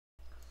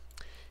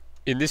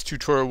In this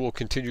tutorial, we'll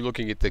continue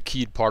looking at the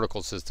keyed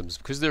particle systems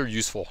because they're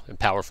useful and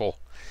powerful.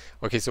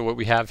 Okay, so what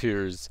we have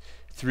here is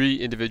three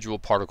individual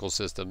particle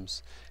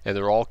systems, and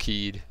they're all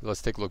keyed.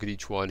 Let's take a look at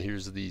each one.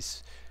 Here's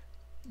these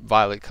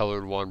violet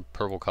colored one,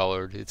 purple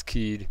colored. It's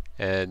keyed,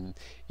 and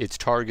it's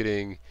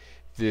targeting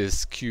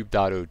this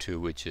cube.02,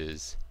 which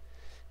is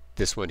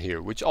this one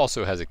here, which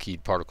also has a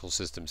keyed particle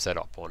system set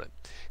up on it.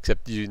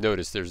 Except you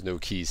notice there's no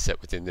keys set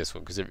within this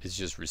one because it's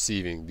just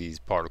receiving these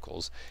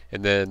particles.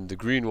 And then the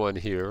green one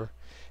here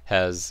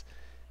has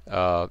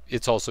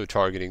it's also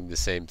targeting the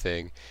same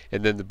thing,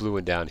 and then the blue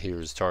one down here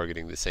is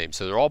targeting the same.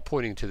 So they're all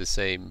pointing to the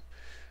same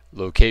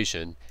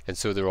location, and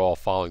so they're all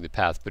following the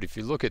path. But if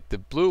you look at the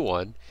blue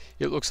one,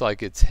 it looks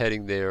like it's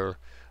heading there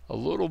a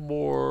little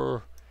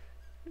more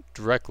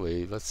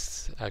directly.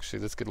 Let's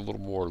get a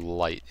little more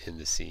light in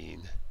the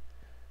scene.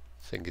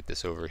 So I can get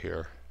this over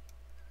here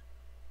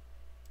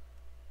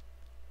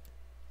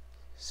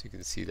so you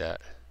can see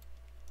that.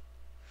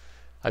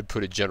 I'd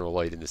put a general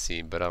light in the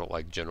scene, but I don't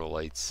like general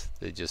lights.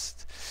 They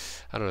just,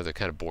 I don't know, they're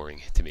kind of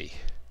boring to me.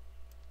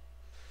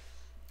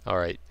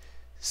 Alright,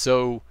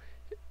 so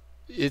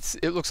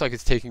it looks like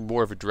it's taking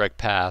more of a direct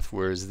path,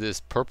 whereas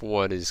this purple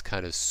one is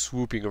kind of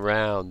swooping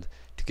around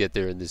to get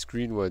there, and this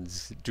green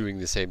one's doing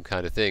the same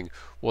kind of thing.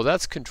 Well,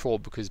 that's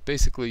controlled because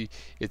basically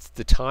it's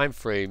the time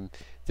frame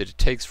that it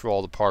takes for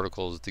all the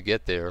particles to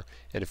get there.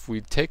 And if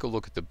we take a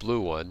look at the blue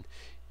one,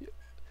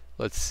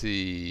 let's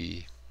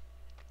see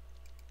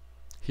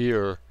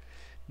here,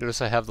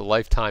 notice I have the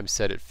lifetime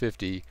set at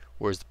 50,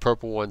 whereas the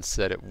purple one's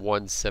set at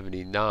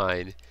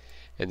 179,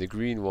 and the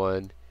green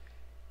one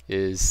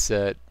is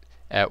set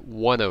at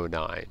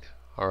 109.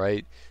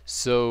 Alright,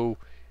 so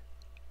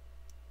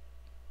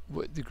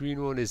what the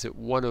green one is at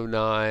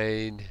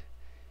 109,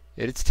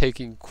 and it's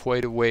taking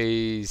quite a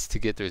ways to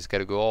get there. It's got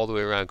to go all the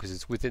way around because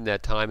it's within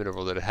that time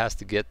interval that it has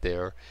to get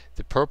there.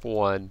 The purple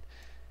one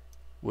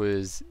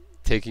was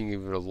taking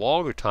even a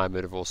longer time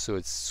interval, so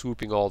it's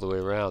swooping all the way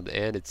around,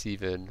 and it's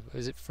even,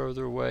 is it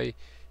further away?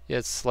 Yeah,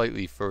 it's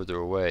slightly further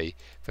away.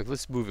 In fact,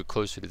 let's move it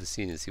closer to the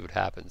scene and see what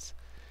happens.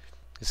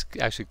 It's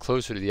actually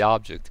closer to the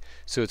object,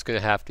 so it's going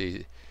to have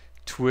to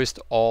twist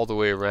all the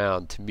way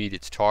around to meet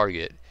its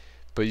target.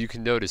 But you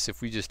can notice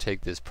if we just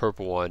take this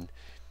purple one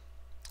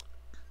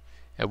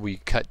and we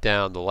cut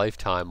down the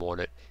lifetime on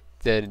it,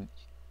 then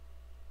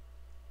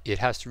it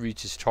has to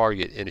reach its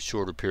target in a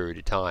shorter period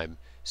of time,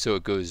 so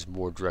it goes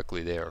more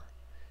directly there,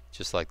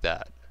 just like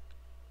that.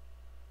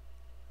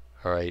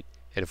 Alright,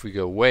 and if we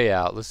go way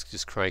out, let's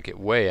just crank it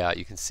way out,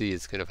 you can see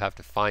it's going to have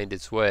to find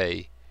its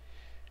way.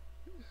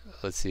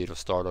 Let's see, it'll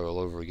start all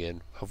over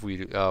again.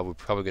 Hopefully, we're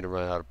probably going to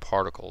run out of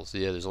particles.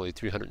 Yeah, there's only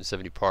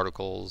 370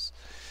 particles.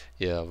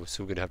 Yeah,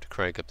 so we're going to have to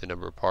crank up the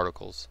number of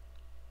particles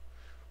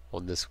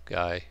on this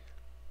guy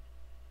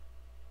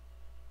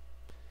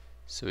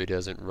so he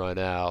doesn't run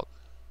out.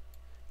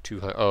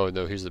 200. Oh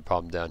no, here's the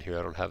problem down here.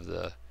 I don't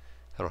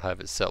have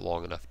it set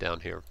long enough down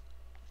here.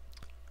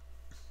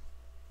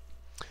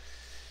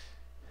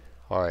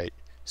 Alright,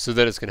 so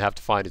then it's going to have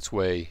to find its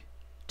way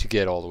to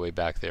get all the way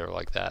back there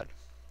like that.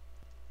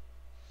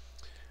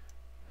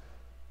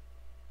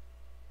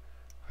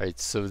 Alright,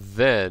 so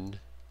then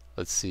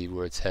let's see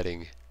where it's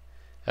heading.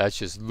 That's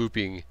just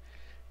looping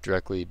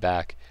directly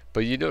back.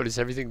 But you notice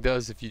everything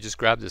does, if you just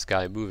grab this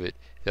guy and move it,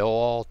 they'll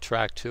all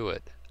track to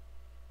it.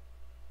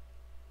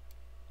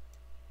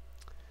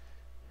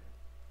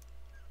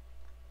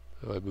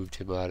 Oh, I moved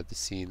him out of the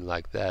scene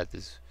like that.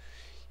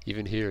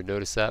 Even here,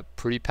 notice that?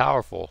 Pretty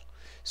powerful.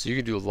 So you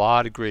can do a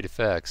lot of great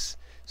effects.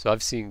 So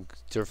I've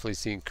definitely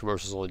seen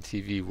commercials on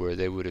TV where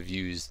they would have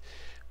used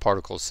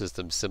particle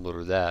systems similar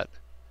to that.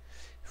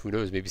 Who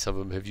knows, maybe some of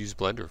them have used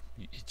Blender.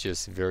 It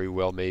just very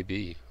well may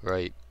be,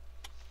 right?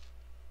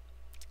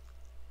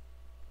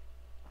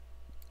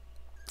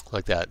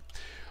 Like that.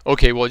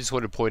 Okay, well I just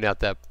wanted to point out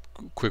that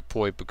quick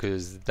point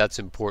because that's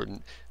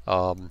important.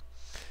 I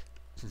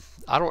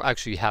don't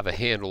actually have a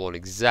handle on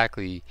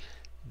exactly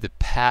the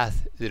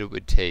path that it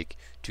would take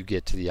to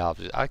get to the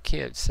object. I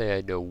can't say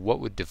I know what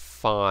would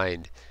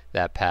define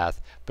that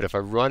path, but if I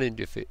run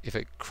into, if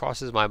it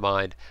crosses my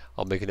mind,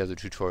 I'll make another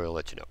tutorial and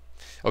let you know.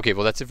 Okay,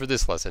 well that's it for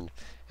this lesson,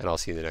 and I'll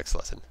see you in the next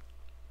lesson.